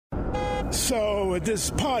So, this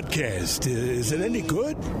podcast, is it any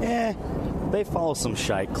good? They follow some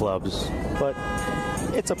shite clubs, but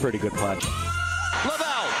it's a pretty good punch.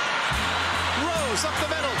 Lavelle, Rose up the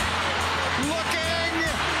middle, looking,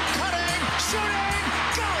 cutting, shooting,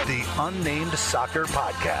 goal! The Unnamed Soccer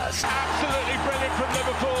Podcast. Absolutely brilliant from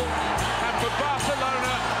Liverpool, and for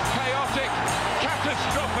Barcelona, chaotic,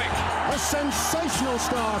 catastrophic. A sensational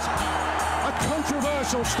start, a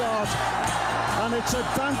controversial start, and it's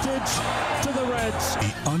advantage to the Reds.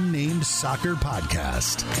 The Unnamed Soccer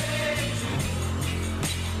Podcast.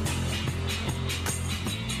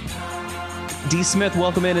 D. Smith,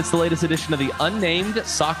 welcome in. It's the latest edition of the Unnamed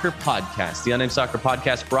Soccer Podcast. The Unnamed Soccer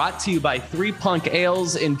Podcast brought to you by Three Punk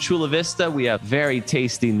Ales in Chula Vista. We have very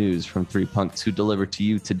tasty news from Three Punk to deliver to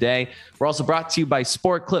you today. We're also brought to you by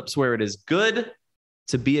Sport Clips, where it is good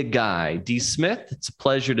to be a guy. D. Smith, it's a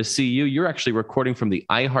pleasure to see you. You're actually recording from the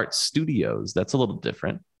iHeart Studios. That's a little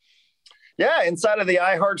different. Yeah, inside of the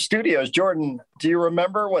iHeart Studios. Jordan, do you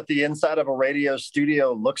remember what the inside of a radio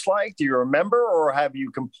studio looks like? Do you remember, or have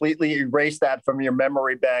you completely erased that from your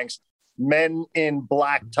memory banks, Men in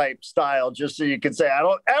Black type style, just so you can say, I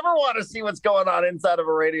don't ever want to see what's going on inside of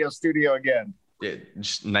a radio studio again?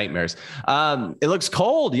 Just nightmares. It looks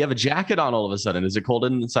cold. You have a jacket on all of a sudden. Is it cold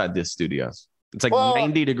inside the studios? It's like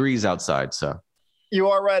 90 degrees outside, so. You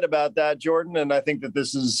are right about that, Jordan. And I think that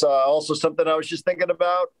this is also something I was just thinking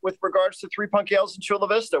about with regards to Three Punk Ales in Chula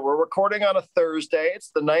Vista. We're recording on a Thursday. It's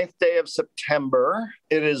the 9th day of September.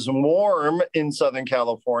 It is warm in Southern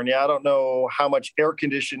California. I don't know how much air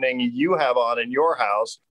conditioning you have on in your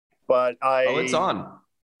house, but it's on.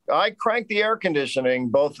 I crank the air conditioning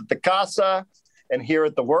both at the casa and here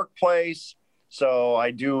at the workplace. So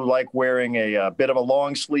I do like wearing a bit of a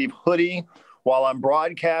long sleeve hoodie while I'm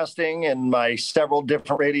broadcasting in my several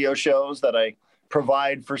different radio shows that I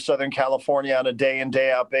provide for Southern California on a day in,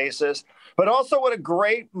 day out basis. But also what a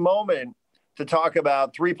great moment to talk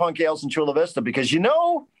about Three Punk Ales in Chula Vista, because you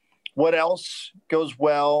know what else goes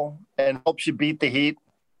well and helps you beat the heat?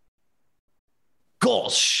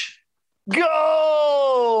 Gosh.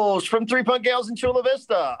 Goals from Three Punk Ales in Chula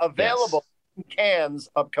Vista, available. Yes. Cans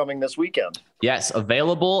upcoming this weekend. Yes,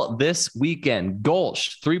 available this weekend.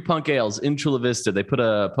 Golsh, Three Punk Ales in Chula Vista. They put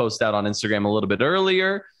a post out on Instagram a little bit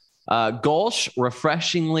earlier. Golsh,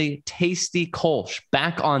 refreshingly tasty Kolsch,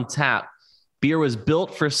 back on tap. Beer was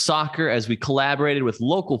built for soccer as we collaborated with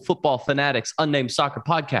local football fanatics, Unnamed Soccer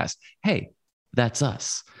Podcast. Hey, that's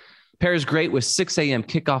us. Pairs great with 6 a.m.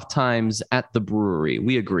 kickoff times at the brewery.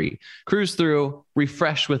 We agree. Cruise through,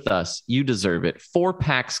 refresh with us. You deserve it. 4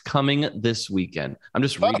 packs coming this weekend. I'm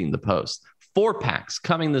just reading the post. 4 packs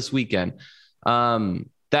coming this weekend.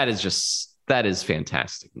 That is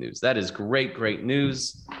fantastic news. That is great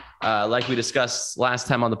news. Like we discussed last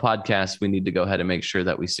time on the podcast, we need to go ahead and make sure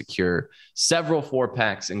that we secure several 4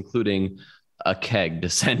 packs, including a keg to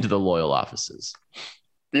send to the loyal offices.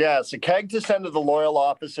 Yes, a keg to send to the loyal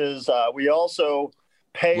offices. We also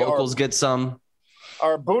pay locals get some.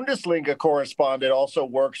 Our Bundesliga correspondent also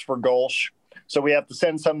works for Golsh, so we have to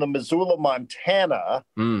send some to Missoula, Montana.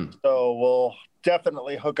 So we'll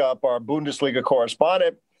definitely hook up our Bundesliga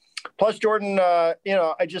correspondent. Plus, Jordan, I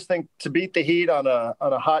just think to beat the heat on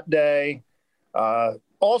a hot day.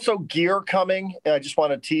 Also, gear coming. I just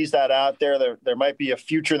want to tease that out there. There might be a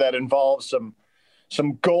future that involves some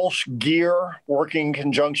Golsh gear working in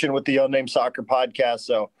conjunction with the Unnamed Soccer Podcast.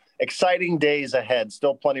 So exciting days ahead.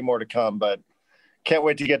 Still plenty more to come, but can't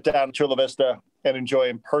wait to get down to Chula Vista and enjoy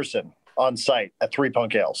in person on site at Three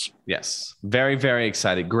Punk Ales. Yes. Very, very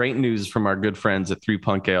excited. Great news from our good friends at Three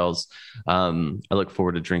Punk Ales. I look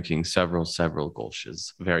forward to drinking several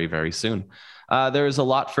Golshes very, very soon. There is a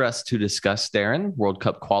lot for us to discuss, Darren. World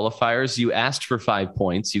Cup qualifiers. You asked for 5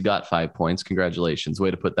 points. You got 5 points. Congratulations.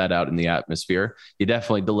 Way to put that out in the atmosphere. You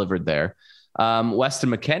definitely delivered there. Weston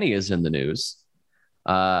McKennie is in the news.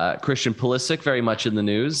 Christian Pulisic, very much in the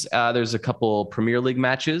news. There's a couple Premier League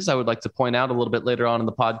matches I would like to point out a little bit later on in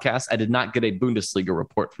the podcast. I did not get a Bundesliga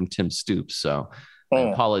report from Tim Stoops, so I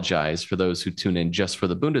apologize for those who tune in just for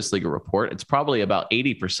the Bundesliga report. It's probably about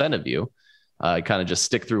 80% of you. Kind of just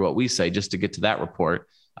stick through what we say just to get to that report.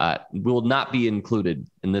 Will not be included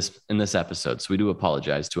in this episode. So we do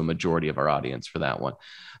apologize to a majority of our audience for that one.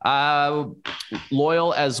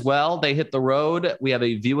 Loyal as well. They hit the road. We have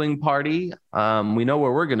a viewing party. We know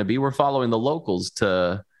where we're going to be. We're following the locals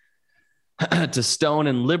to Stone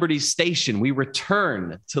and Liberty Station. We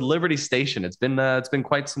return to Liberty Station. It's been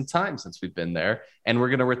quite some time since we've been there, and we're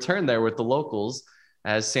going to return there with the locals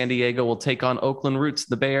as San Diego will take on Oakland Roots in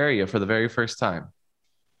the Bay Area for the very first time.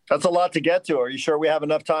 That's a lot to get to. Are you sure we have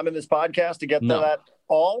enough time in this podcast to get to that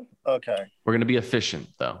all? Okay. We're going to be efficient,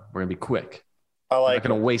 though. We're going to be quick. I like. We're not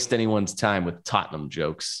going to waste anyone's time with Tottenham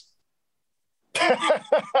jokes.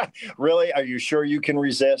 Really? Are you sure you can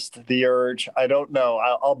resist the urge? I don't know.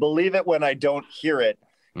 I'll believe it when I don't hear it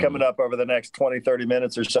coming up over the next 20, 30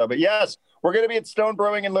 minutes or so. But yes, we're going to be at Stone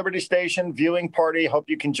Brewing in Liberty Station, viewing party. Hope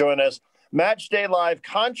you can join us. Match Day Live,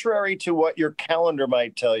 contrary to what your calendar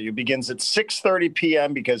might tell you, begins at 6:30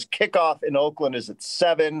 p.m. because kickoff in Oakland is at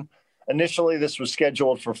 7. Initially, this was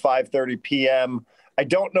scheduled for 5:30 p.m. I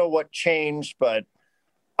don't know what changed, but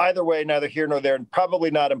either way, neither here nor there, and probably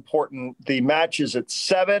not important. The match is at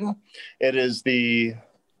 7. It is the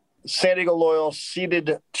San Diego Loyal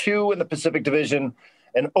seeded 2 in the Pacific Division,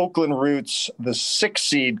 and Oakland Roots, the 6th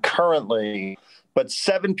seed currently. But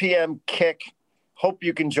 7 p.m. kick. Hope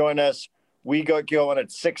you can join us. We go going at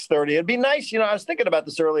 6:30. It'd be nice. I was thinking about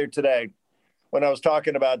this earlier today when I was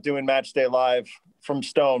talking about doing Match Day Live from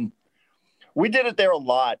Stone. We did it there a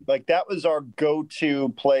lot. Like, that was our go-to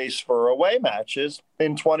place for away matches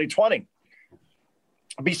in 2020.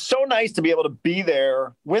 It'd be so nice to be able to be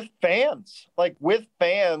there with fans,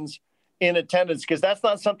 in attendance, because that's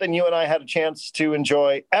not something you and I had a chance to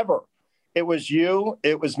enjoy ever. It was you,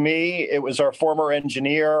 it was me, it was our former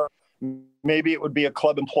engineer. Maybe it would be a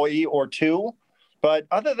club employee or two. But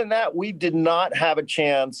other than that, we did not have a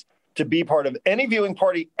chance to be part of any viewing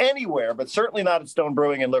party anywhere, but certainly not at Stone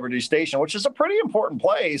Brewing in Liberty Station, which is a pretty important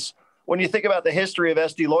place when you think about the history of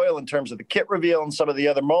SD Loyal in terms of the kit reveal and some of the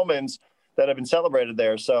other moments that have been celebrated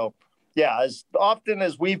there. So, yeah, as often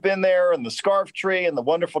as we've been there, and the scarf tree and the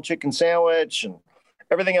wonderful chicken sandwich and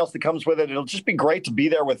everything else that comes with it, it'll just be great to be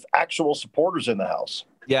there with actual supporters in the house.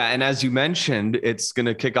 Yeah, and as you mentioned, it's going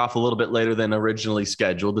to kick off a little bit later than originally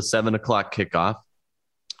scheduled, the 7 o'clock kickoff.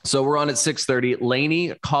 So we're on at 6:30,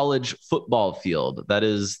 Laney College Football Field. That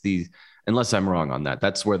is unless I'm wrong on that,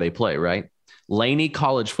 that's where they play, right? Laney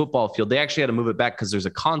College Football Field. They actually had to move it back because there's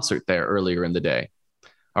a concert there earlier in the day.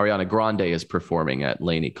 Ariana Grande is performing at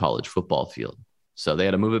Laney College Football Field. So they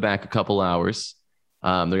had to move it back a couple hours.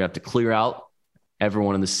 They're going to have to clear out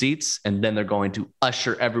everyone in the seats, and then they're going to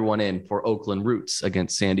usher everyone in for Oakland Roots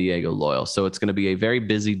against San Diego Loyal. So it's going to be a very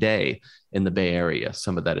busy day in the Bay Area.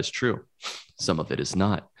 Some of that is true. Some of it is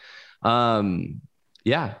not.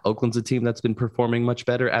 Yeah, Oakland's a team that's been performing much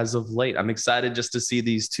better as of late. I'm excited just to see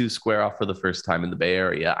these two square off for the first time in the Bay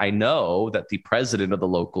Area. I know that the president of the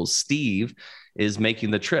Locals, Steve, is making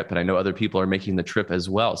the trip, and I know other people are making the trip as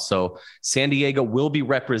well. So San Diego will be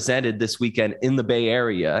represented this weekend in the Bay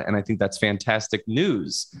Area, and I think that's fantastic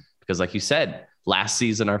news because, like you said, last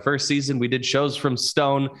season, our first season, we did shows from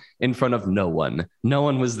Stone in front of no one. No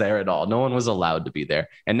one was there at all. No one was allowed to be there.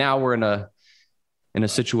 And now we're in a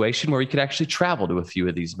situation where we could actually travel to a few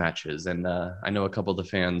of these matches. And I know a couple of the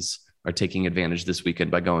fans are taking advantage this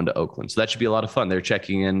weekend by going to Oakland. So that should be a lot of fun. They're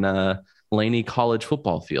checking in Laney College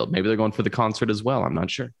Football Field. Maybe they're going for the concert as well. I'm not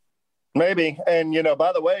sure. Maybe. And,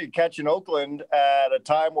 by the way, catching Oakland at a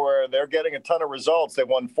time where they're getting a ton of results. They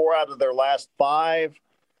won 4 out of their last 5.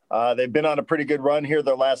 They've been on a pretty good run here,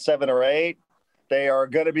 their last 7 or 8. They are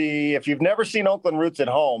going to be, if you've never seen Oakland Roots at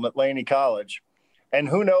home at Laney College, and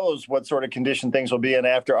who knows what sort of condition things will be in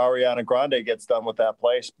after Ariana Grande gets done with that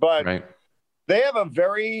place. But right. They have a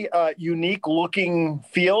very unique looking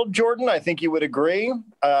field, Jordan. I think you would agree.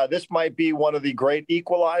 This might be one of the great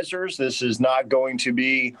equalizers. This is not going to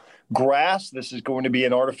be grass. This is going to be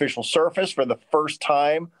an artificial surface for the first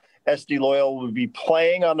time. SD Loyal will be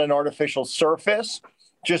playing on an artificial surface,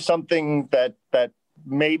 just something that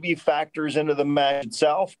maybe factors into the match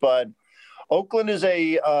itself. But Oakland is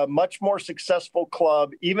a much more successful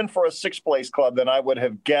club, even for a 6th place club, than I would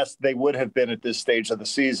have guessed they would have been at this stage of the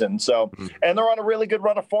season. So, and they're on a really good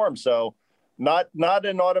run of form. So not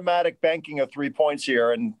an automatic banking of 3 points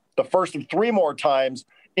here. And the first of 3 more times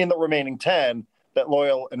in the remaining 10 that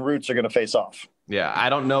Loyal and Roots are going to face off. Yeah, I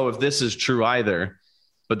don't know if this is true either,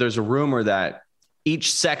 but there's a rumor that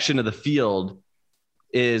each section of the field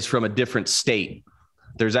is from a different state.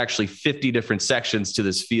 There's actually 50 different sections to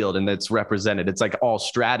this field, and it's represented. It's like all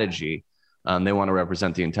strategy. They want to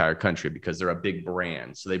represent the entire country because they're a big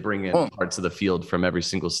brand. So they bring in parts of the field from every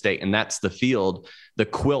single state. And that's the field, the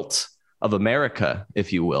quilt of America,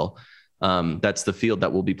 if you will. That's the field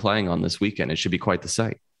that we'll be playing on this weekend. It should be quite the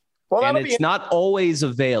sight. Well, and it's not always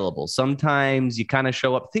available. Sometimes you kind of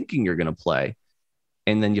show up thinking you're going to play,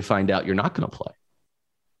 and then you find out you're not going to play.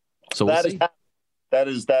 So we'll see. That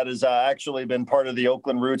has actually been part of the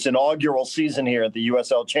Oakland Roots inaugural season here at the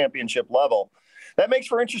USL Championship level. That makes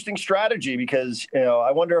for interesting strategy because,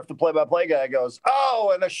 I wonder if the play-by-play guy goes,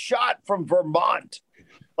 and a shot from Vermont.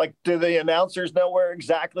 Like, do the announcers know where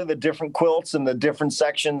exactly the different quilts and the different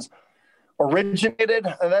sections originated,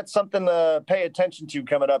 and that's something to pay attention to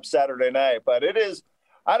coming up Saturday night. But it is,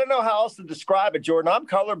 I don't know how else to describe it, Jordan. I'm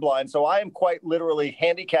colorblind, so I am quite literally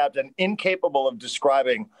handicapped and incapable of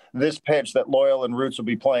describing this pitch that Loyal and Roots will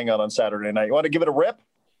be playing on Saturday night. You want to give it a rip?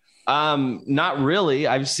 Not really.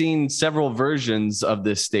 I've seen several versions of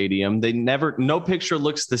this stadium. No picture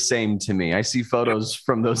looks the same to me. I see photos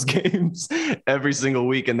from those games every single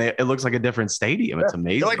week, and it looks like a different stadium. It's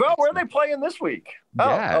amazing. You're like, well, where are they playing this week?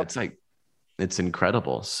 It's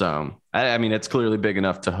incredible. So, I mean, it's clearly big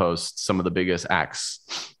enough to host some of the biggest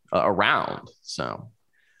acts around. So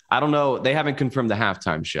I don't know. They haven't confirmed the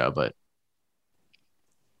halftime show, but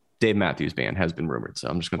Dave Matthews Band has been rumored. So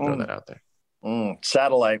I'm just going to throw that out there.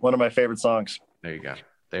 Satellite, one of my favorite songs. There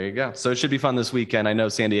you go. So it should be fun this weekend. I know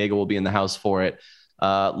San Diego will be in the house for it.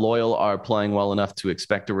 Loyal are playing well enough to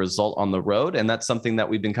expect a result on the road. And that's something that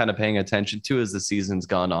we've been kind of paying attention to as the season's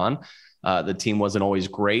gone on. The team wasn't always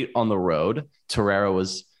great on the road. Torreira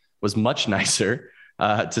was much nicer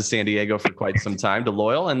to San Diego for quite some time, to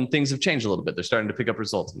Loyal, and things have changed a little bit. They're starting to pick up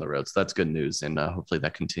results on the road. So that's good news. And hopefully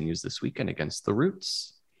that continues this weekend against the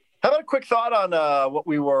Roots. How about a quick thought on what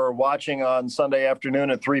we were watching on Sunday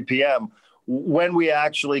afternoon at 3 p.m. when we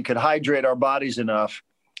actually could hydrate our bodies enough?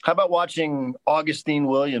 How about watching Augustine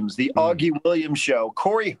Williams, the Augie Williams show?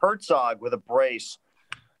 Corey Herzog with a brace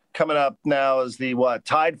coming up now as the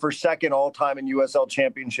tied for second all-time in USL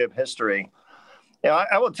championship history. Yeah,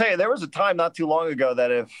 I will tell you, there was a time not too long ago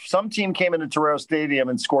that if some team came into Torero Stadium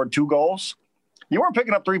and scored 2 goals, you weren't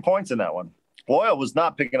picking up 3 points in that one. Loyal was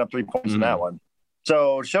not picking up 3 points in that one.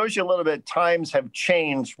 So it shows you a little bit. Times have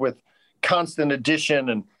changed with constant addition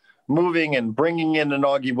and moving and bringing in an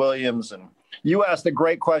Augie Williams. And you asked a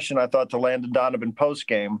great question, I thought, to Landon Donovan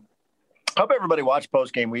post-game. I hope everybody watched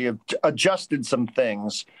post-game. We have adjusted some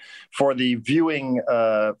things for the viewing,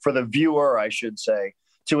 for the viewer, I should say,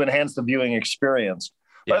 to enhance the viewing experience.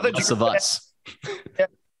 Yeah, less of us.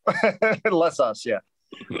 Less us, yeah.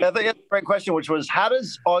 I think that's a great question, which was, how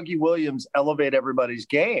does Augie Williams elevate everybody's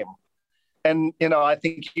game? And, I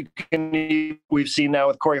think we've seen now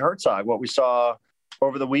with Corey Herzog, what we saw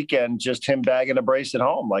over the weekend, just him bagging a brace at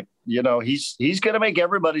home. Like, he's going to make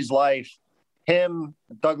everybody's life, him,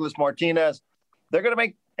 Douglas Martinez, they're going to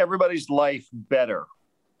make everybody's life better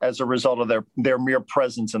as a result of their mere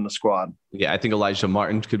presence in the squad. Yeah, I think Elijah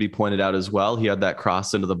Martin could be pointed out as well. He had that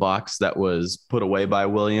cross into the box that was put away by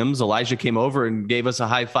Williams. Elijah came over and gave us a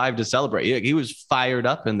high five to celebrate. He was fired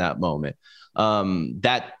up in that moment.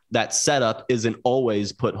 That setup isn't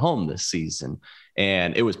always put home this season,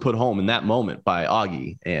 and it was put home in that moment by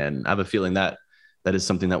Augie. And I have a feeling that is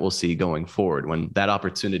something that we'll see going forward when that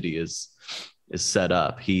opportunity is set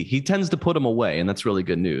up. He tends to put them away, and that's really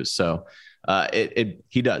good news. So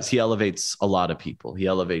he does. He elevates a lot of people. He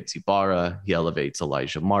elevates Ibarra. He elevates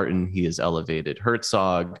Elijah Martin. He has elevated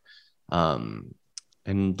Herzog, and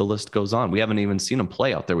the list goes on. We haven't even seen him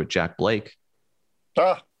play out there with Jack Blake.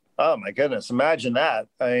 Oh my goodness. Imagine that.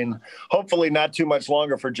 I mean, hopefully not too much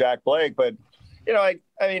longer for Jack Blake, but I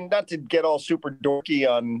mean, not to get all super dorky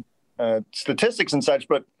on statistics and such,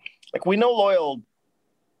 but like, we know Loyal,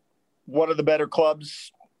 one of the better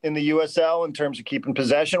clubs in the USL in terms of keeping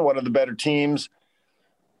possession, one of the better teams,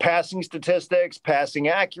 passing statistics, passing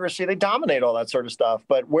accuracy, they dominate all that sort of stuff.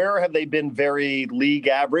 But where have they been very league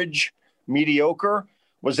average, mediocre,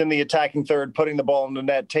 was in the attacking third, putting the ball in the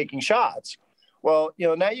net, taking shots. Well,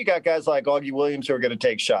 now you got guys like Augie Williams who are going to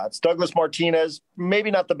take shots. Douglas Martinez, maybe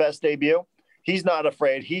not the best debut. He's not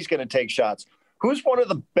afraid. He's going to take shots. Who's one of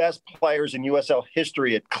the best players in USL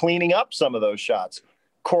history at cleaning up some of those shots?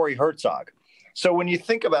 Corey Herzog. So when you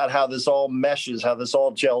think about how this all meshes, how this all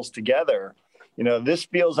gels together, this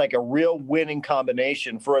feels like a real winning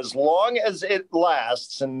combination for as long as it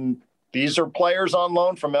lasts. And these are players on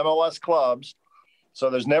loan from MLS clubs. So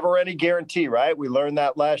there's never any guarantee, right? We learned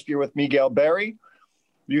that last year with Miguel Berry.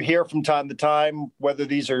 You hear from time to time whether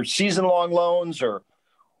these are season-long loans or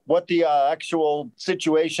what the actual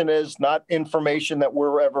situation is, not information that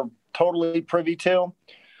we're ever totally privy to.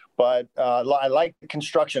 But I like the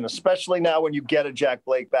construction, especially now when you get a Jack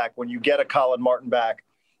Blake back, when you get a Colin Martin back,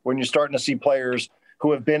 when you're starting to see players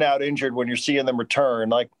who have been out injured, when you're seeing them return.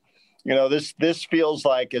 Like, this feels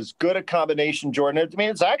like as good a combination, Jordan. I mean,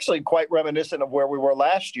 it's actually quite reminiscent of where we were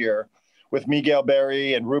last year with Miguel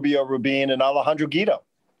Berry and Rubio Rubin and Alejandro Guido.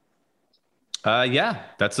 Yeah,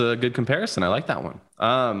 that's a good comparison. I like that one.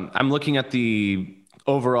 I'm looking at the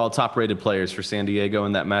overall top-rated players for San Diego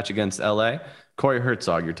in that match against LA. Corey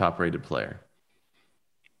Herzog, your top-rated player.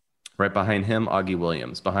 Right behind him, Augie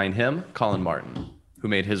Williams. Behind him, Colin Martin, who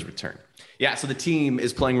made his return. Yeah, so the team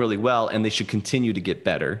is playing really well, and they should continue to get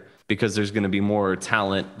better because there's going to be more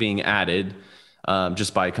talent being added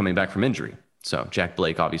just by coming back from injury. So Jack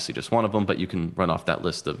Blake, obviously just one of them, but you can run off that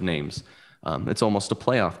list of names. It's almost a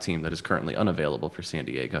playoff team that is currently unavailable for San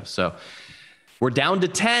Diego. So we're down to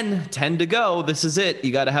 10 to go. This is it.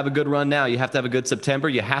 You got to have a good run now. You have to have a good September.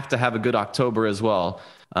 You have to have a good October as well,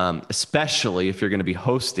 especially if you're going to be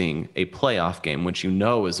hosting a playoff game, which you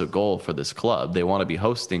know is a goal for this club. They want to be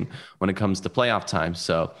hosting when it comes to playoff time.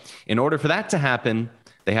 So in order for that to happen,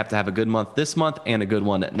 they have to have a good month this month and a good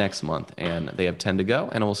one next month. And they have 10 to go,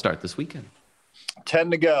 and it will start this weekend.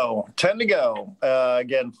 10 to go.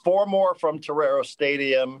 Again, 4 more from Torero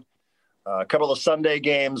Stadium. A couple of Sunday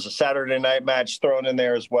games, a Saturday night match thrown in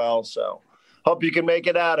there as well. So hope you can make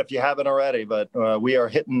it out if you haven't already. But we are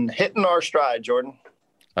hitting our stride, Jordan.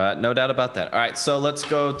 No doubt about that. All right, so let's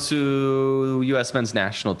go to U.S. men's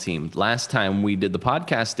national team. Last time we did the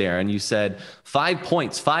podcast, Aaron, you said 5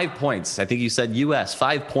 points. I think you said U.S.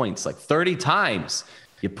 5 points, like 30 times.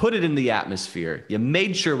 You put it in the atmosphere. You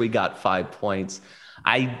made sure we got 5 points.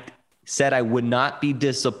 I said I would not be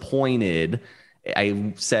disappointed.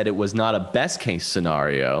 I said it was not a best case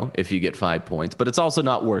scenario if you get 5 points, but it's also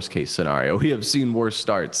not worst case scenario. We have seen worse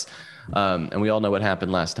starts, and we all know what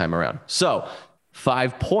happened last time around. So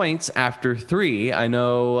 5 points after 3. I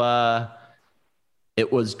know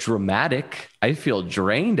it was dramatic. I feel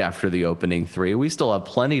drained after the opening 3. We still have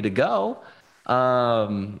plenty to go.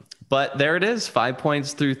 But there it is, 5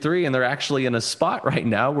 points through 3, and they're actually in a spot right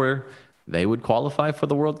now where they would qualify for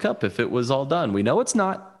the World Cup if it was all done. We know it's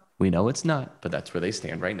not, but that's where they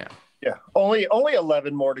stand right now. Yeah, only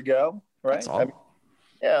 11 more to go, right? That's all.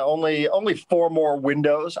 Only 4 more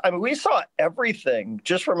windows. I mean, we saw everything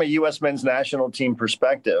just from a U.S. men's national team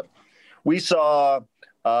perspective. We saw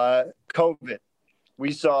COVID.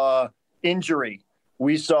 We saw injury.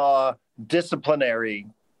 We saw disciplinary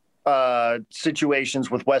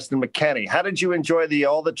situations with Weston McKennie. How did you enjoy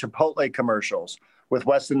all the Chipotle commercials with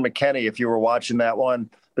Weston McKennie if you were watching that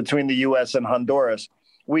one between the U.S. and Honduras?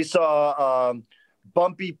 We saw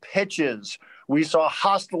bumpy pitches. We saw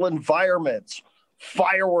hostile environments,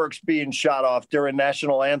 fireworks being shot off during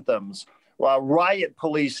national anthems, riot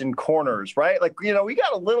police in corners, right? Like, we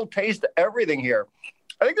got a little taste of everything here.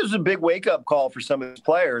 I think this is a big wake-up call for some of these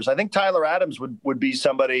players. I think Tyler Adams would be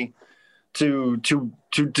somebody to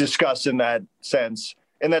discuss in that sense.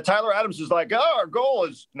 And that Tyler Adams is like, our goal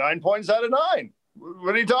is 9 points out of 9.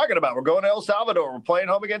 What are you talking about? We're going to El Salvador. We're playing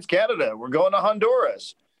home against Canada. We're going to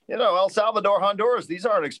Honduras. El Salvador, Honduras, these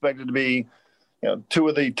aren't expected to be, 2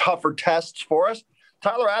 of the tougher tests for us.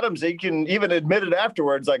 Tyler Adams, he can even admit it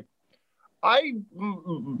afterwards, like,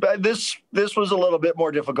 this was a little bit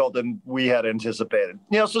more difficult than we had anticipated.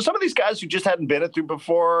 So some of these guys who just hadn't been it through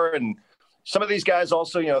before, and some of these guys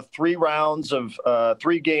also, 3 rounds of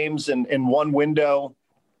 3 games in one window.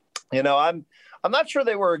 I'm not sure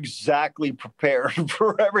they were exactly prepared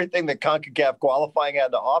for everything that CONCACAF qualifying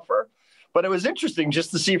had to offer, but it was interesting just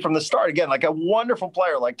to see from the start, again, like a wonderful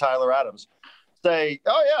player like Tyler Adams say,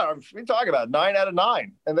 oh yeah, we talk about 9 out of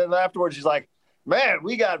 9. And then afterwards he's like, man,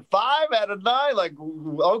 we got 5 out of 9. Like,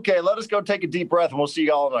 okay, let us go take a deep breath and we'll see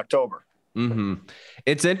y'all in October. Mm-hmm.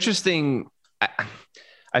 It's interesting.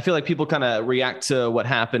 I feel like people kind of react to what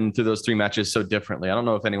happened through those 3 matches so differently. I don't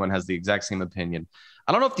know if anyone has the exact same opinion.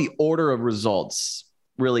 I don't know if the order of results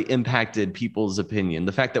really impacted people's opinion.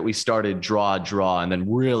 The fact that we started draw, and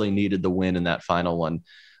then really needed the win in that final one.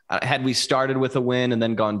 Had we started with a win and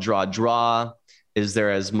then gone draw, is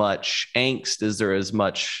there as much angst? Is there as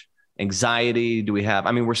much anxiety? Do we have,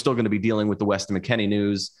 we're still going to be dealing with the Weston McKennie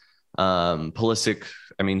news. Pulisic,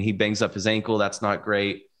 he bangs up his ankle. That's not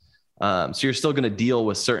great. So you're still going to deal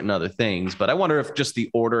with certain other things, but I wonder if just the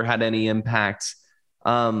order had any impact.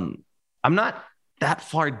 I'm not that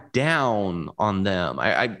far down on them.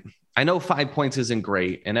 I know 5 points isn't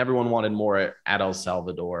great, and everyone wanted more at El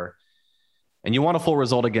Salvador, and you want a full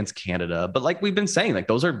result against Canada. But like we've been saying, like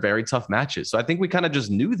those are very tough matches. So I think we kind of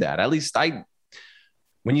just knew that. At least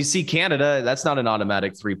when you see Canada, that's not an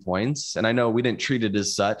automatic 3 points. And I know we didn't treat it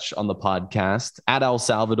as such on the podcast. At El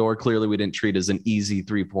Salvador, clearly we didn't treat it as an easy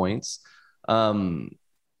 3 points.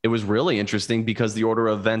 It was really interesting because the order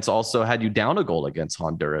of events also had you down a goal against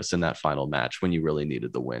Honduras in that final match when you really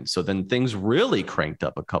needed the win. So then things really cranked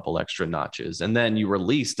up a couple extra notches, and then you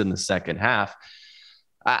released in the second half.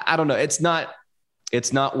 I don't know. It's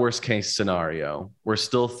not worst case scenario. We're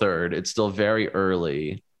still 3rd. It's still very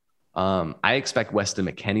early. I expect Weston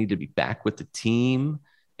McKennie to be back with the team.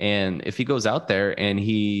 And if he goes out there and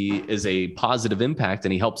he is a positive impact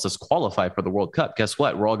and he helps us qualify for the World Cup, guess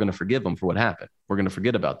what? We're all going to forgive him for what happened. We're going to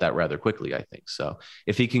forget about that rather quickly, I think. So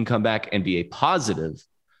if he can come back and be a positive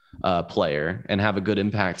player and have a good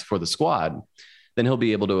impact for the squad, then he'll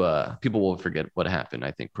be able to, people will forget what happened,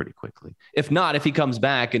 I think, pretty quickly. If not, if he comes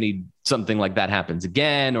back and something like that happens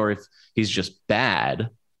again, or if he's just bad,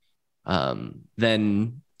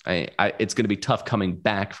 then it's going to be tough coming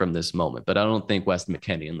back from this moment. But I don't think Weston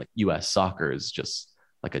McKennie and like U.S. soccer is just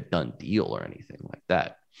like a done deal or anything like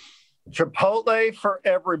that. Chipotle for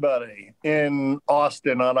everybody in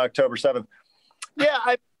Austin on October 7th. Yeah,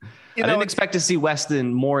 I didn't expect to see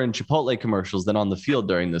Weston more in Chipotle commercials than on the field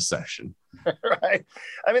during this session. Right.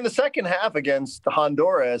 I mean, the second half against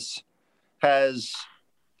Honduras has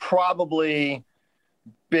probably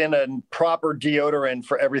been a proper deodorant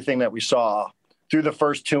for everything that we saw through the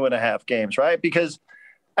first 2.5 games, right? Because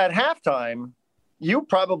at halftime, you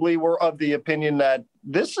probably were of the opinion that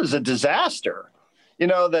this is a disaster. You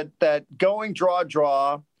know, that going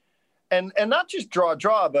draw, and not just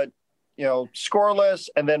draw, but, you know, scoreless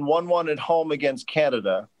and then 1-1 at home against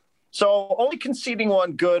Canada. So only conceding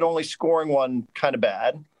one good, only scoring one kind of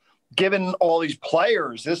bad. Given all these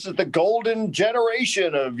players, this is the golden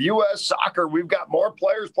generation of U.S. soccer. We've got more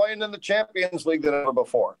players playing in the Champions League than ever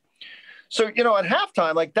before. So, you know, at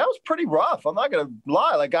halftime, like, that was pretty rough. I'm not going to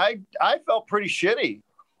lie. Like, I felt pretty shitty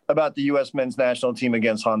about the U.S. men's national team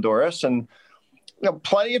against Honduras. And, you know,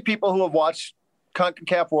 plenty of people who have watched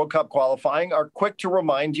CONCACAF World Cup qualifying are quick to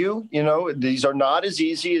remind you, you know, these are not as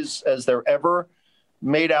easy as they're ever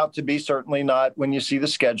made out to be, certainly not when you see the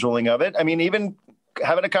scheduling of it. I mean, even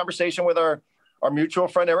having a conversation with our mutual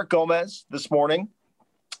friend Eric Gomez this morning,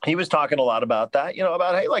 he was talking a lot about that, you know,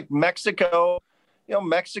 about, hey, like Mexico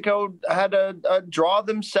had a draw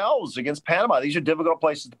themselves against Panama. These are difficult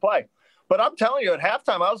places to play. But I'm telling you, at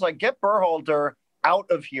halftime, I was like, get Berhalter out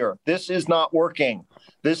of here. This is not working.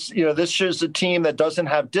 This is a team that doesn't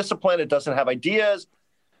have discipline. It doesn't have ideas.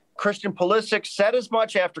 Christian Pulisic said as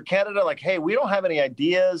much after Canada, like, hey, we don't have any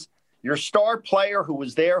ideas. Your star player who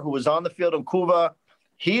was there, who was on the field in Cuba,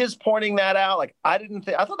 he is pointing that out. Like, I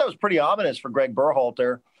thought that was pretty ominous for Greg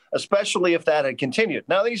Berhalter, especially if that had continued.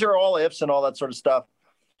 Now, these are all ifs and all that sort of stuff,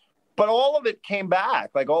 but all of it came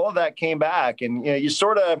back. Like, all of that came back. And, you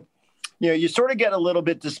sort of get a little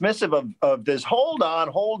bit dismissive of this. Hold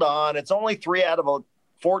on. It's only 3 out of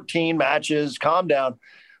 14 matches. Calm down.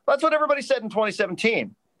 That's what everybody said in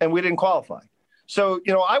 2017, and we didn't qualify. So,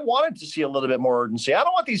 you know, I wanted to see a little bit more urgency. I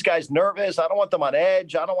don't want these guys nervous. I don't want them on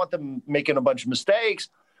edge. I don't want them making a bunch of mistakes.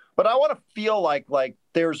 But I want to feel like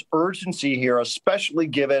there's urgency here, especially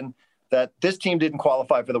given that this team didn't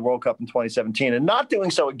qualify for the World Cup in 2017. And not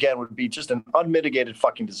doing so again would be just an unmitigated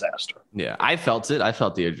fucking disaster. Yeah, I felt it. I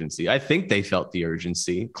felt the urgency. I think they felt the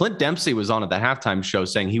urgency. Clint Dempsey was on at the halftime show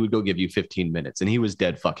saying he would go give you 15 minutes, and he was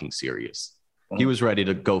dead fucking serious. Mm-hmm. He was ready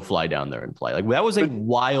to go fly down there and play. Like, that was a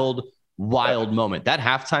wild moment. That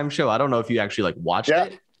halftime show, I don't know if you actually watched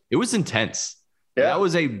it. It was intense. Yeah. That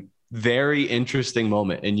was a very interesting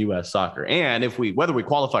moment in U.S. soccer. And whether we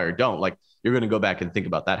qualify or don't, you're going to go back and think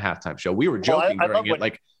about that halftime show. We were joking during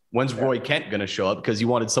it, when's Roy Kent going to show up? Because you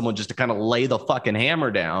wanted someone just to kind of lay the fucking hammer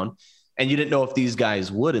down, and you didn't know if these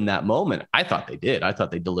guys would in that moment. I thought they did. I thought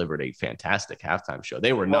they delivered a fantastic halftime show.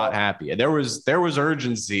 They were not happy. There was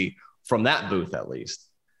urgency from that booth, at least.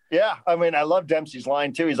 Yeah. I mean, I love Dempsey's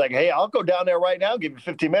line too. He's like, hey, I'll go down there right now, give you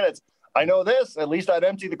 15 minutes. I know this, at least I'd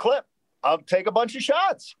empty the clip. I'll take a bunch of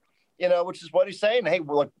shots, you know, which is what he's saying. Hey,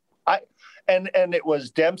 look, and it was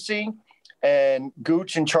Dempsey and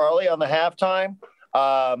Gooch and Charlie on the halftime.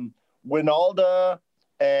 Winalda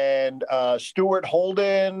and Stuart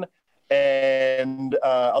Holden and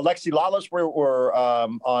Alexi Lalas were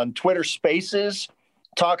on Twitter Spaces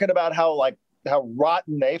talking about how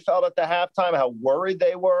rotten they felt at the halftime, how worried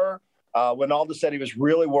they were. Winalda said he was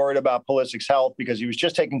really worried about Pulisic's health because he was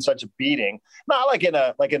just taking such a beating, not like in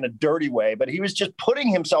a dirty way, but he was just putting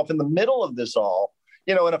himself in the middle of this all,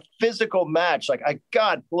 you know, in a physical match.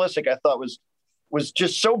 Pulisic, I thought was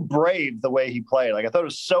just so brave the way he played. I thought it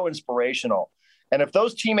was so inspirational. And if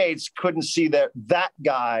those teammates couldn't see that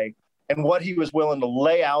guy and what he was willing to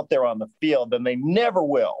lay out there on the field, then they never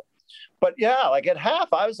will. But yeah, at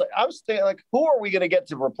half, I was thinking, who are we going to get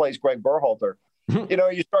to replace Greg Berhalter? You know,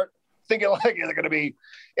 you start thinking is it going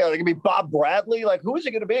to be, Bob Bradley? Who is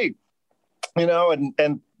it going to be? You know,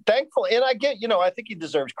 and thankfully, and I think he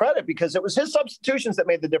deserves credit because it was his substitutions that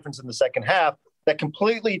made the difference in the second half that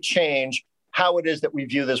completely changed how it is that we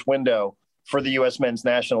view this window for the U.S. men's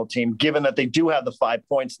national team, given that they do have the 5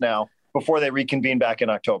 points now before they reconvene back in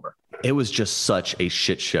October. It was just such a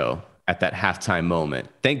shit show at that halftime moment.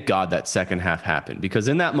 Thank God that second half happened, because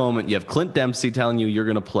in that moment, you have Clint Dempsey telling you you're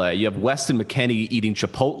going to play. You have Weston McKennie eating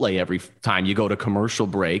Chipotle every time you go to commercial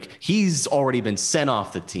break. He's already been sent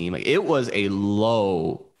off the team. It was a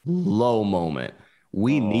low low moment.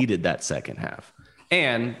 We needed that second half,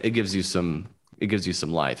 and it gives you some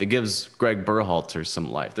life. It gives Greg Berhalter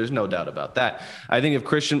some life. There's no doubt about that. I think if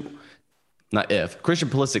Christian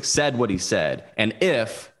Pulisic said what he said, and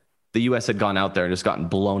if the U.S. had gone out there and just gotten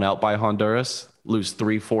blown out by Honduras, lose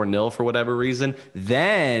 3-4-0 for whatever reason,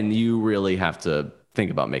 then you really have to think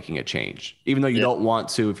about making a change. Even though you don't want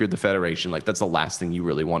to, if you're the Federation, like that's the last thing you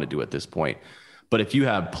really want to do at this point. But if you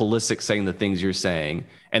have Pulisic saying the things you're saying,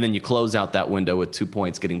 and then you close out that window with 2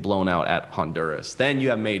 points getting blown out at Honduras, then you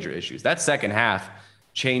have major issues. That second half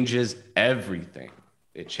changes everything.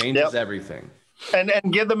 It changes everything. And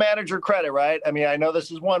give the manager credit, right? I mean, I know this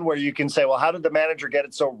is one where you can say, well, how did the manager get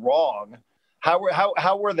it so wrong?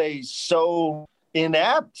 How were they so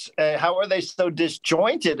inept? How are they so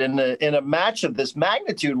disjointed in a match of this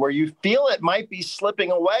magnitude where you feel it might be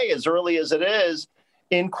slipping away as early as it is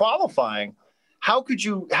in qualifying? How could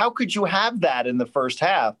you have that in the first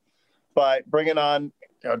half? But bringing on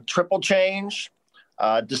triple change,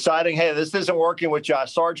 deciding, hey, this isn't working with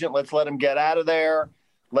Josh Sargent. Let's let him get out of there.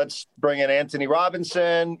 Let's bring in Anthony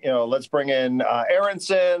Robinson. Let's bring in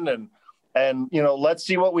Aronson and let's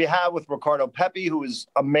see what we have with Ricardo Pepi, who is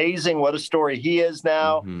amazing. What a story he is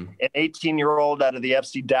now. An 18-year-old out of the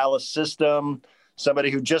FC Dallas system, somebody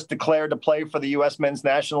who just declared to play for the U.S. men's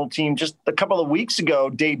national team just a couple of weeks ago,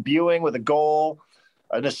 debuting with a goal,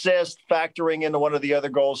 an assist, factoring into one of the other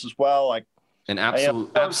goals as well. Like an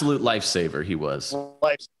absolute lifesaver he was.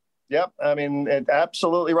 Yep. I mean,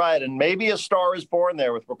 absolutely right. And maybe a star is born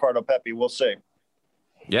there with Ricardo Pepi. We'll see.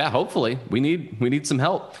 Yeah, hopefully. We need some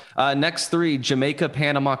help. Next three, Jamaica,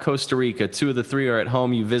 Panama, Costa Rica. 2 of the 3 are at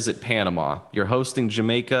home. You visit Panama. You're hosting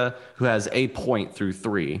Jamaica, who has a point through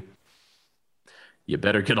 3. You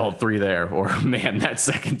better get all 3 there, or man, that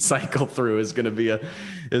second cycle through is going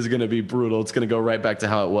to be brutal. It's going to go right back to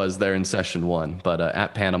how it was there in session 1. But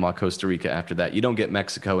at Panama, Costa Rica after that. You don't get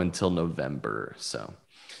Mexico until November. So.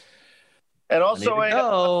 And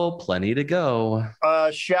also plenty to go.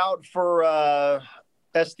 Shout for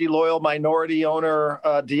SD Loyal minority owner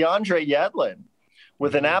DeAndre Yedlin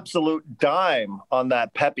with an absolute dime on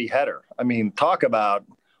that Pepi header. I mean, talk about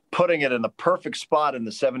putting it in the perfect spot in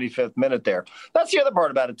the 75th minute there. That's the other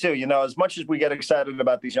part about it too. As much as we get excited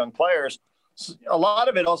about these young players, a lot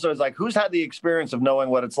of it also is like, who's had the experience of knowing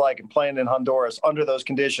what it's like and playing in Honduras under those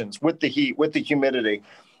conditions with the heat, with the humidity,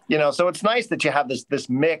 so it's nice that you have this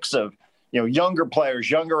mix of, younger players,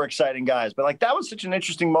 younger, exciting guys. But like, that was such an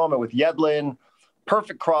interesting moment with Yedlin.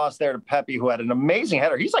 Perfect cross there to Pepi, who had an amazing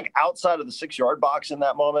header. He's like outside of the 6-yard box in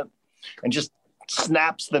that moment and just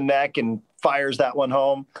snaps the neck and fires that one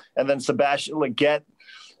home. And then Sebastian Lletget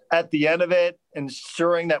at the end of it,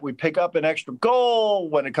 ensuring that we pick up an extra goal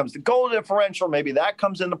when it comes to goal differential. Maybe that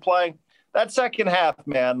comes into play. That second half,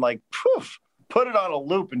 man, like, put it on a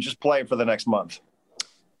loop and just play for the next month.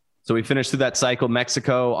 So we finished through that cycle.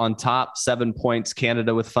 Mexico on top, 7 points.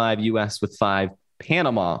 Canada with 5, U.S. with 5,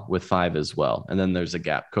 Panama with 5 as well. And then there's a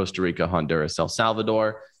gap. Costa Rica, Honduras, El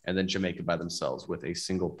Salvador, and then Jamaica by themselves with a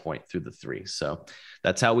single point through the 3. So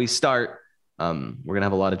that's how we start. We're going to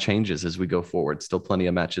have a lot of changes as we go forward. Still plenty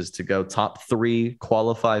of matches to go. Top 3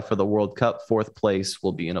 qualify for the World Cup. 4th place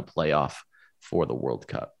will be in a playoff for the World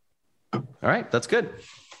Cup. All right, that's good.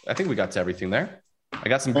 I think we got to everything there. I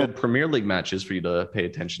got some good Premier League matches for you to pay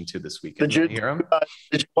attention to this weekend. Did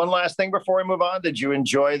you one last thing before we move on? Did you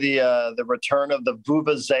enjoy the return of the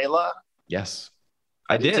Vuvuzela? Yes,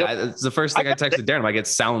 I did. It's the first thing I texted Darren. Like, it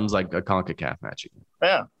sounds like a CONCACAF match.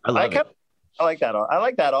 Yeah, I love it. I like that. I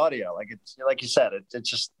like that audio. Like, it's like you said, it's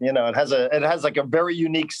just, it has like a very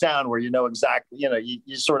unique sound where exactly,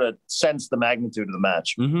 you sort of sense the magnitude of the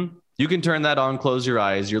match. Mm-hmm. You can turn that on, close your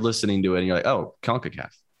eyes, you're listening to it, and you're like, oh,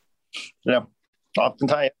 CONCACAF. Yeah.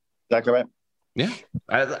 Oftentimes, exactly right. Yeah.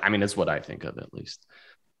 I mean, it's what I think of, at least.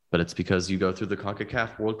 But it's because you go through the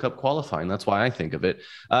CONCACAF World Cup qualifying. That's why I think of it.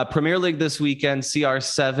 Premier League this weekend,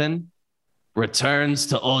 CR7 returns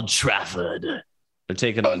to Old Trafford. They're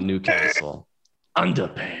taking on Newcastle.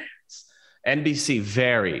 Underpants. NBC,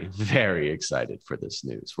 very, very excited for this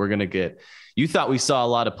news. We're going to get... You thought we saw a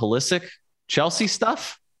lot of Pulisic Chelsea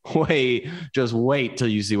stuff? Just wait till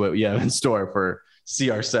you see what we have in store for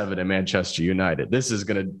CR7 and Manchester United. It's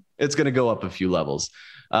going to go up a few levels.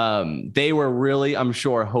 They were really, I'm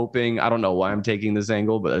sure, hoping, I don't know why I'm taking this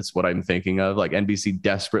angle, but that's what I'm thinking of. Like, NBC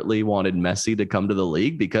desperately wanted Messi to come to the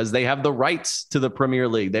league because they have the rights to the Premier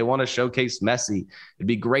League. They want to showcase Messi. It'd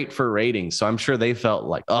be great for ratings. So I'm sure they felt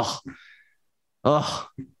like,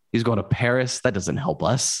 he's going to Paris. That doesn't help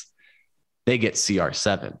us. They get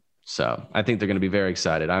CR7. So I think they're going to be very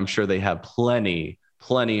excited. I'm sure they have plenty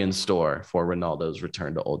plenty in store for Ronaldo's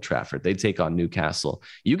return to Old Trafford. They take on Newcastle.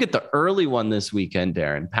 You get the early one this weekend,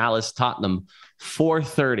 Darren. Palace, Tottenham,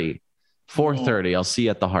 4:30. 4:30. I'll see you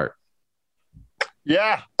at the Heart.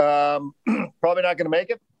 Yeah, probably not going to make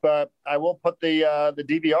it, but I will put the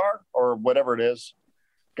DVR or whatever it is.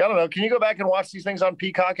 I don't know. Can you go back and watch these things on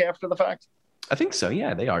Peacock after the fact? I think so.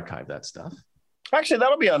 Yeah, they archive that stuff. Actually,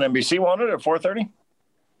 that'll be on NBC, won't it, at 4:30?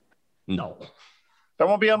 No. That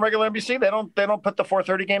won't be on regular NBC? They don't put the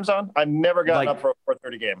 4:30 games on? I've never gotten up for a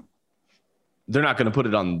 4:30 game. They're not going to put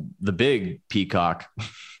it on the big Peacock.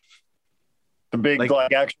 The big,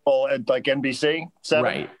 like actual, like NBC? 7?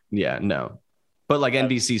 Right. Yeah, no. But like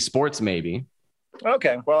NBC Sports, maybe.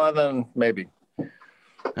 Okay. Well, then maybe. All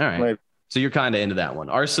right. Maybe. So you're kind of into that one.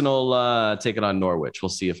 Arsenal taking on Norwich. We'll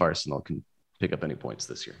see if Arsenal can pick up any points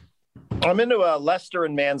this year. I'm into Leicester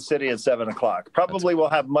and Man City at 7:00. Probably will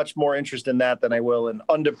have much more interest in that than I will in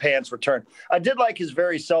Underpants' return. I did like his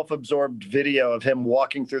very self-absorbed video of him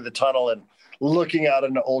walking through the tunnel and looking out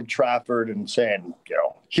into Old Trafford and saying,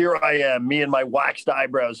 here I am. Me and my waxed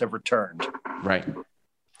eyebrows have returned. Right.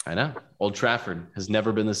 I know. Old Trafford has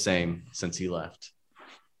never been the same since he left.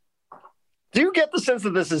 Do you get the sense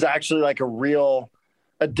that this is actually like a real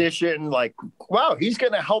addition? Like, wow, he's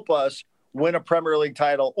going to help us win a Premier League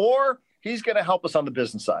title, or he's going to help us on the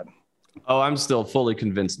business side? Oh, I'm still fully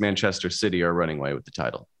convinced Manchester City are running away with the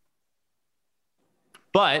title.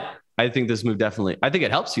 But I think this move I think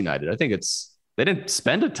it helps United. I think they didn't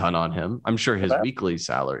spend a ton on him. I'm sure his weekly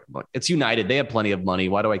salary, it's United. They have plenty of money.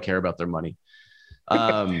 Why do I care about their money?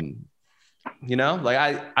 I don't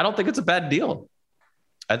think it's a bad deal.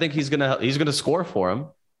 I think he's gonna score for him.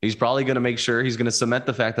 He's probably gonna make sure he's gonna cement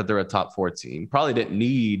the fact that they're a top 4 team. Probably didn't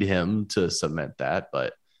need him to cement that,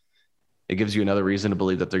 but it gives you another reason to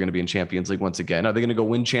believe that they're going to be in Champions League once again. Are they going to go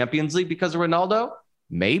win Champions League because of Ronaldo?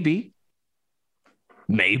 Maybe.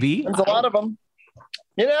 There's a lot of them.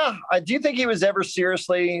 Do you think he was ever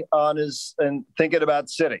seriously and thinking about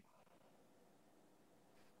City?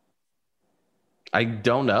 I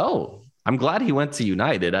don't know. I'm glad he went to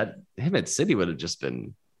United. Him at City would have just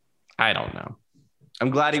been, I don't know.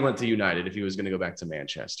 I'm glad he went to United if he was going to go back to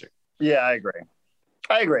Manchester. Yeah, I agree.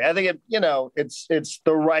 I think it's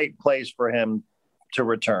the right place for him to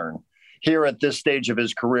return here at this stage of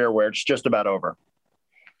his career where it's just about over.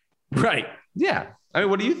 Right. Yeah. I mean,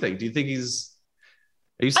 what do you think? Do you think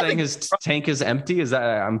are you saying his tank is empty?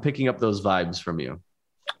 I'm picking up those vibes from you.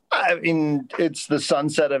 I mean, it's the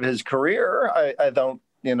sunset of his career. I don't,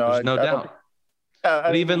 There's no doubt.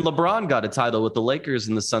 But even LeBron got a title with the Lakers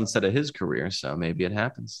in the sunset of his career, so maybe it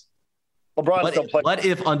happens. LeBron still plays. What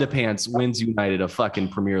if Underpants wins United a fucking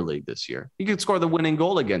Premier League this year? He could score the winning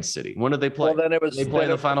goal against City. When did they play? Well, then they play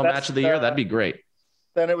the final match of the year. That'd be great.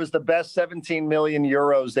 Then it was the best 17 million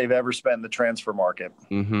euros they've ever spent in the transfer market.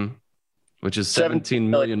 Mm-hmm. Which is 17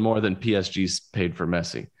 million more than PSG's paid for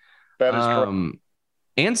Messi. That is correct.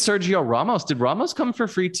 And Sergio Ramos. Did Ramos come for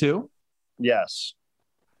free too? Yes.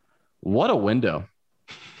 What a window.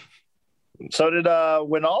 So did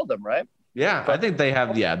Wijnaldum, right? Yeah, I think they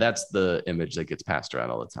have. Yeah, that's the image that gets passed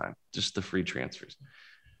around all the time. Just the free transfers.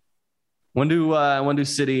 When do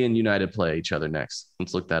City and United play each other next?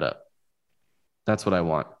 Let's look that up. That's what I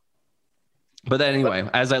want. But anyway,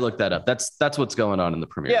 as I look that up, that's what's going on in the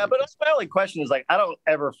Premier League. Yeah, but my only question is I don't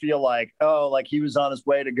ever feel like he was on his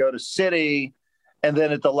way to go to City, and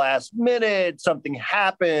then at the last minute something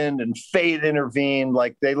happened and fate intervened.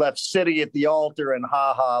 Like they left City at the altar and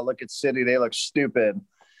look at City, they look stupid.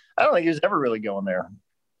 I don't think he was ever really going there.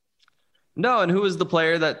 No, and who was the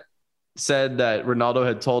player that said that Ronaldo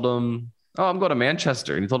had told him, "Oh, I'm going to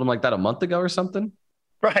Manchester," and he told him like that a month ago or something?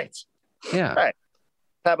 Right. Yeah. Right.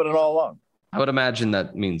 It's happening all along. I would imagine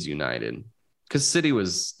that means United, because City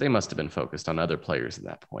they must have been focused on other players at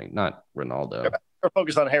that point, not Ronaldo. They're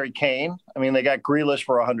focused on Harry Kane. I mean, they got Grealish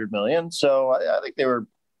for $100 million, so I think they were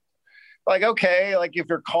like, okay, like if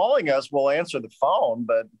you're calling us, we'll answer the phone,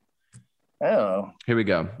 but I don't know. Here we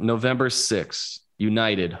go. November 6th,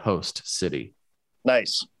 United host City.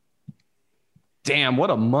 Nice. Damn, what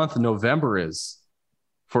a month November is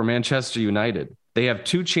for Manchester United. They have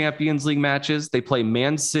 2 Champions League matches. They play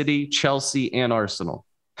Man City, Chelsea, and Arsenal.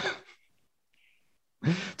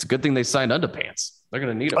 It's a good thing they signed Underpants. They're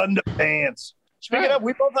going to need them. Underpants. Speaking of,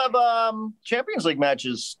 we both have Champions League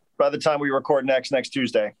matches by the time we record next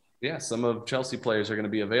Tuesday. Yeah, some of Chelsea players are going to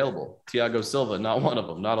be available. Thiago Silva, not one of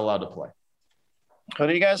them, not allowed to play. Who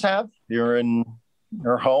do you guys have? You're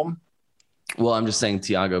home? Well, I'm just saying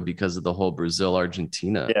Thiago because of the whole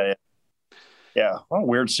Brazil-Argentina. Yeah. What a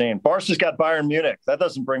weird scene. Barca's got Bayern Munich. That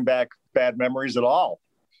doesn't bring back bad memories at all.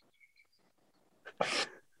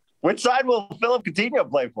 Which side will Philip Coutinho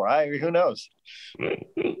play for? Who knows?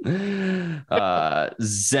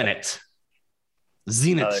 Zenit,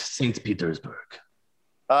 St. Petersburg.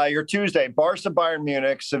 Your Tuesday, Barca, Bayern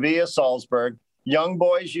Munich, Sevilla, Salzburg, Young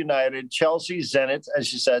Boys United, Chelsea, Zenit,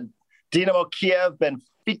 as you said, Dinamo Kiev,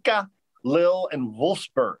 Benfica, Lille, and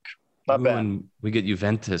Wolfsburg. Not bad. And we get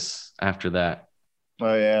Juventus after that.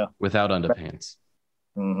 Oh, yeah. Without underpants.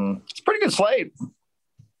 Mm-hmm. It's a pretty good slate.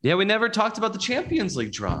 Yeah, we never talked about the Champions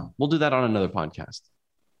League draw. We'll do that on another podcast.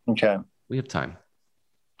 Okay. We have time.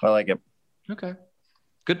 I like it. Okay.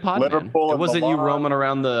 Good pod, Liverpool man. It and wasn't Milan. you roaming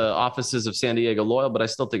around the offices of San Diego Loyal, but I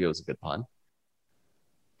still think it was a good pod.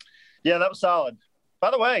 Yeah, that was solid. By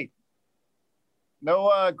the way,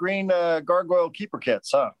 no green gargoyle keeper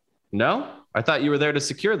kits, huh? No? I thought you were there to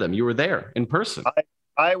secure them. You were there in person.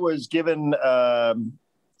 I was given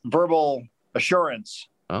verbal assurance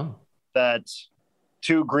that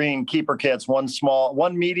 2 green keeper kits, 1 small,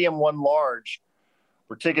 1 medium, 1 large,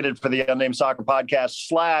 were ticketed for the Unnamed Soccer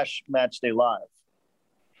Podcast / Matchday Live.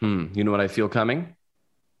 You know what I feel coming?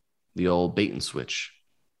 The old bait and switch.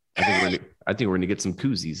 I think we're gonna get some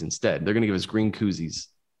koozies instead. They're gonna give us green koozies.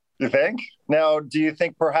 You think? Now, do you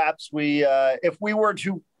think perhaps we, if we were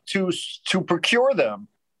to procure them,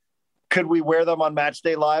 could we wear them on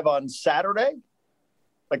Matchday Live on Saturday?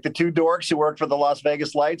 Like the 2 dorks who work for the Las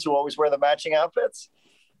Vegas Lights who always wear the matching outfits?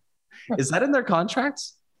 Is that in their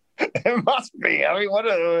contracts? It must be. I mean, what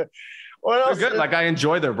else? They're good. Like, I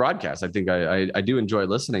enjoy their broadcast. I think I do enjoy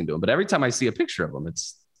listening to them. But every time I see a picture of them,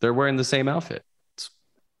 they're wearing the same outfit.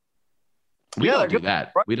 We don't do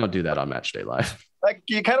that. We don't do that on Matchday Live. Like,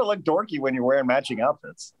 you kind of look dorky when you're wearing matching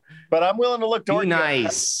outfits. But I'm willing to look dorky. Be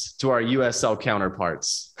nice to our USL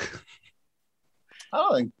counterparts. I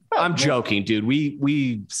don't think. I'm joking, dude.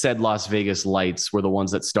 We said Las Vegas Lights were the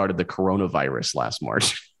ones that started the coronavirus last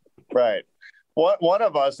March. Right. One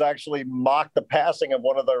of us actually mocked the passing of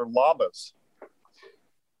one of their llamas.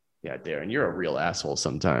 Yeah, Darren, you're a real asshole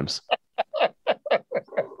sometimes.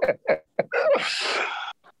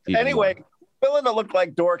 Anyway, willing to look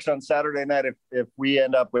like dorks on Saturday night if we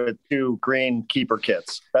end up with 2 green keeper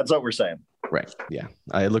kits. That's what we're saying. Right. Yeah.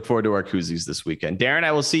 I look forward to our koozies this weekend. Darren,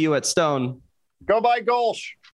 I will see you at Stone. Go by Golsh.